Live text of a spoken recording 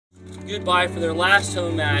goodbye for their last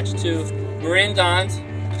home match to Marin Dons,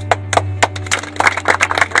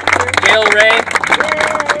 Gail Ray,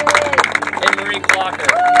 and Marie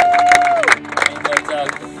Clocker.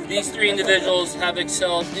 But these three individuals have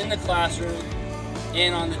excelled in the classroom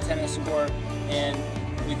and on the tennis court, and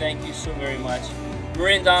we thank you so very much.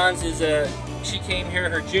 Marin Dons she came here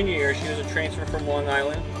her junior year. She was a transfer from Long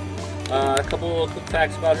Island. A couple of quick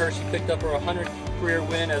facts about her. She picked up her 100th career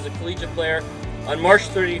win as a collegiate player on March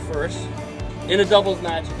 31st in a doubles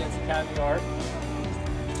match against Academy Art.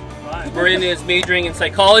 Marin is majoring in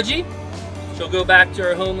psychology. She'll go back to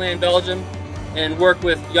her homeland, Belgium, and work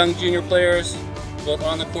with young junior players, both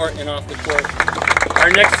on the court and off the court. Our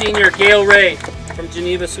next senior, Gail Ray, from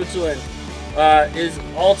Geneva, Switzerland, is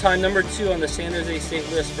all-time #2 on the San Jose State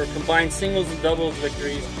list for combined singles and doubles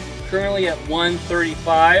victories, currently at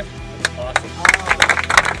 135. Awesome.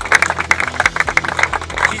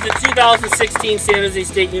 She's a 2016 San Jose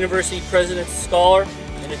State University President's Scholar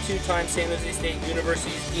and a 2-time San Jose State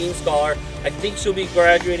University's Dean Scholar. I think she'll be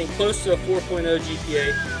graduating close to a 4.0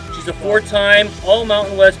 GPA. She's a 4-time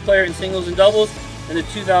All-Mountain West player in singles and doubles and the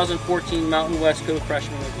 2014 Mountain West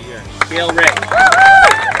Co-Freshman of the Year. Gail Ray.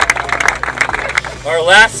 Our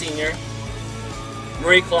last senior,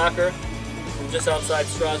 Marie Clocker, from just outside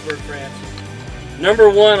Strasbourg, France.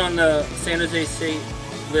 #1 on the San Jose State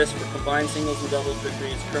list for combined singles and doubles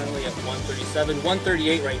victories, currently at 137,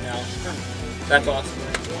 138 right now. That's awesome.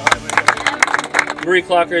 Marie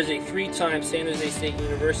Clocker is a 3-time San Jose State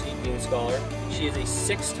University Dean Scholar. She is a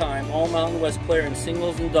 6-time All-Mountain West player in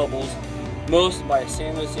singles and doubles, most by a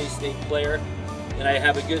San Jose State player. And I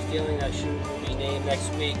have a good feeling that she will be named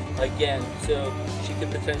next week again, so she could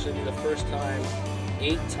potentially be the first time,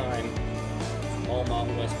 8-time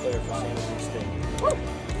All-Mountain West player for San Jose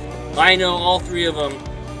State. I know all three of them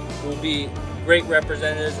will be great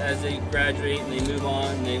representatives as they graduate and they move on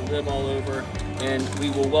and they live all over, and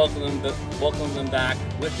we will welcome them back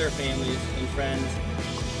with their families and friends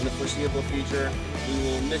in the foreseeable future. We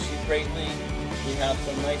will miss you greatly. We have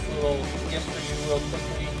some nice little gifts for you real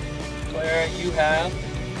quickly. Clara, you have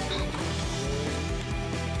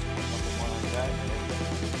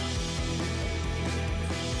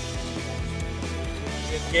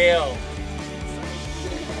Gail.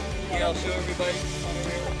 Gail, show everybody. Come on over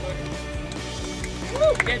here real quick.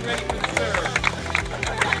 Woo! Getting ready for the serve.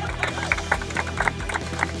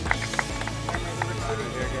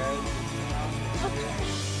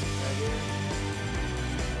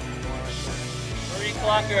 Marie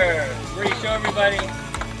Clocker. Marie, show everybody.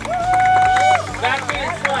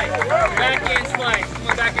 Backhand slice. Backhand slice. Come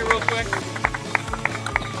on back here real quick.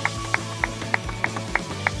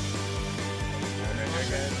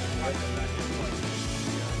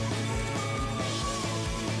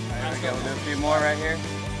 We'll do a few more right here.